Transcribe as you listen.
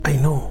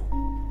know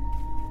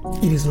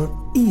it is not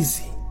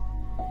easy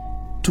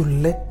to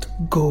let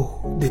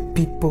go the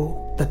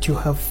people that you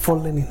have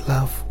fallen in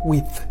love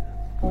with.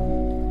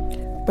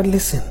 But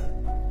listen,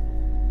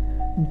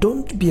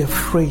 don't be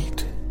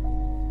afraid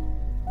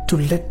to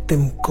let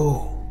them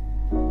go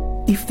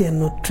if they are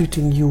not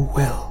treating you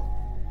well.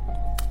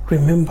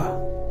 Remember,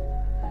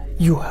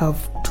 you have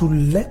to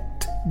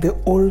let the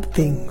old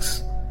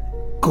things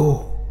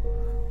go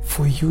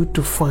for you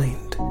to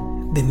find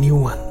the new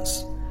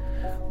ones.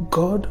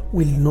 God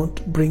will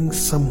not bring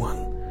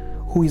someone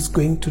who is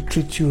going to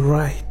treat you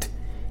right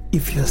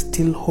if you are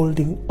still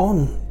holding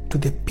on to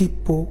the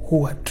people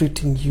who are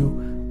treating you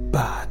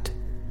bad.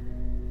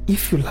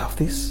 If you love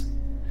this,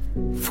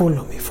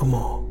 follow me for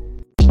more.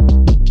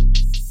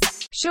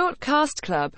 Shortcast Club.